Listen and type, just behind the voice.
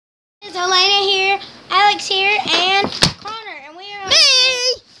It's Elena here, Alex here, and Connor, and we are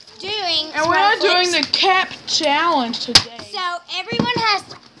doing. And we're doing the cap challenge today. So everyone has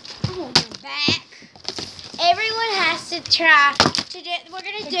to. Oh, back. Everyone has to try to do. We're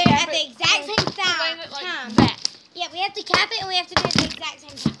gonna do it at the exact same time. Yeah, we have to cap it, and we have to do it at the exact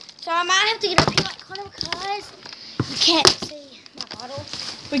same time. So I might have to get up here like Connor because you can't see my bottle.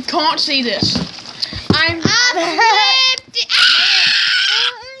 We can't see this. I flipped it.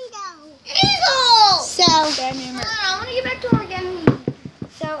 So, I want to get back to our game.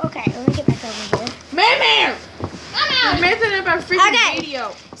 So, okay, let me get back over here. Man! We're messing up our freaking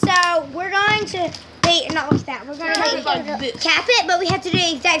video. So, we're going to be, not like that, we're going to like this. cap it, but we have to do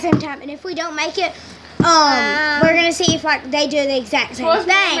the exact same time. And if we don't make it, we're going to see if like they do the exact same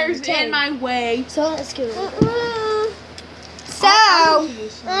thing. Too. In my way. So, let's go. So,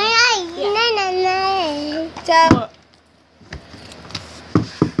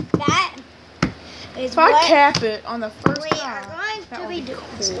 that is if I cap it on the first we try, are going to be doing.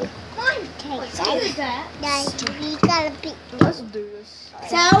 cool. Let's do that. Let's do this.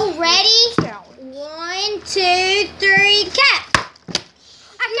 So, ready? 1, 2, 3, cap!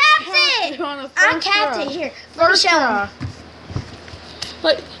 I capped it! I capped it here. First try.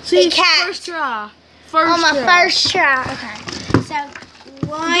 Like, see, first try. On my first try. Okay. So,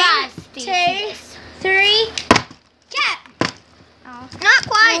 1, 2, 3, cap! Oh. Not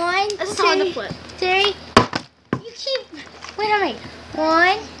quite. 1, 2, 3. You keep. Wait a minute.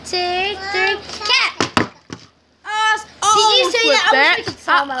 1, 2, 3, cap! Did you see that? I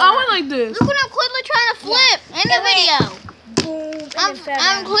went like this. Look what I'm clearly trying to flip in the video. Boom. I'm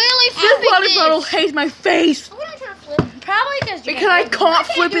clearly This flipping water this. bottle hates my face. What are you trying to flip? Probably Because I can't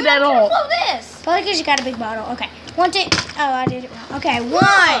flip it at all. Probably because you got a big bottle. Okay. 1, 2. Oh, I did it wrong. Okay.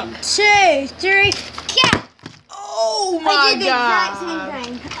 1, 2, 3. Cap. Oh I my did the exact god.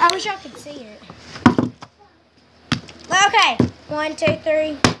 same thing. I wish y'all could see it. Okay. 1, 2,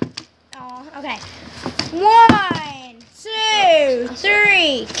 3. Oh, okay. 1, 2,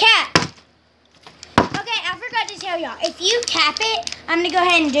 3. Cap. Okay, I forgot to tell y'all. If you cap it, I'm going to go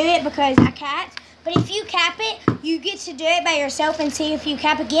ahead and do it because I capped. But if you cap it, you get to do it by yourself and see if you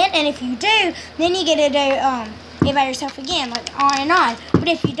cap again. And if you do, then you get to do it by yourself again, like on and on. But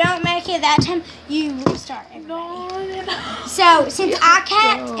if you don't make it that time, you restart everybody. So since I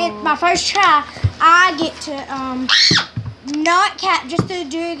capped in my first try, I get to not cap, just to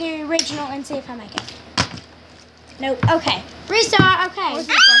do the original and see if I make it. Nope. Okay. Restart. Okay.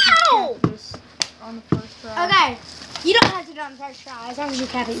 Ow! On the first try. Okay. You don't have to do it on the first try as long as you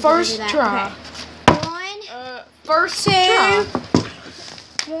cap it. You First can do try. that. Okay. 1, First 2, try.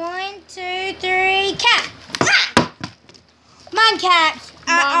 1, 2, 3, cap. Mine capped.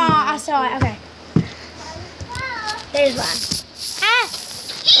 I saw it. Okay. There's one.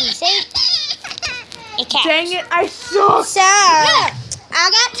 See? It capped. Dang it, I suck. So, I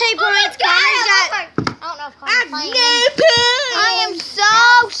got 2 points. Connor's got. I don't know if Connor's playing. I am so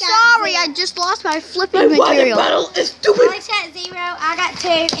sorry. I just lost my flipping My water material. bottle is stupid. Alex got 0. I got 2.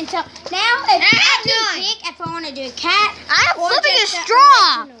 And so now, if I can pick if I want to do a cat. I'm or flipping a just the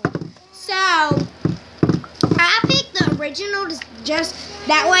straw. original. So, I picked the original just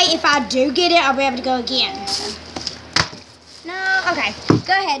that way. If I do get it, I'll be able to go again. So. No, okay.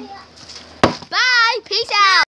 Go ahead. Bye. Peace out.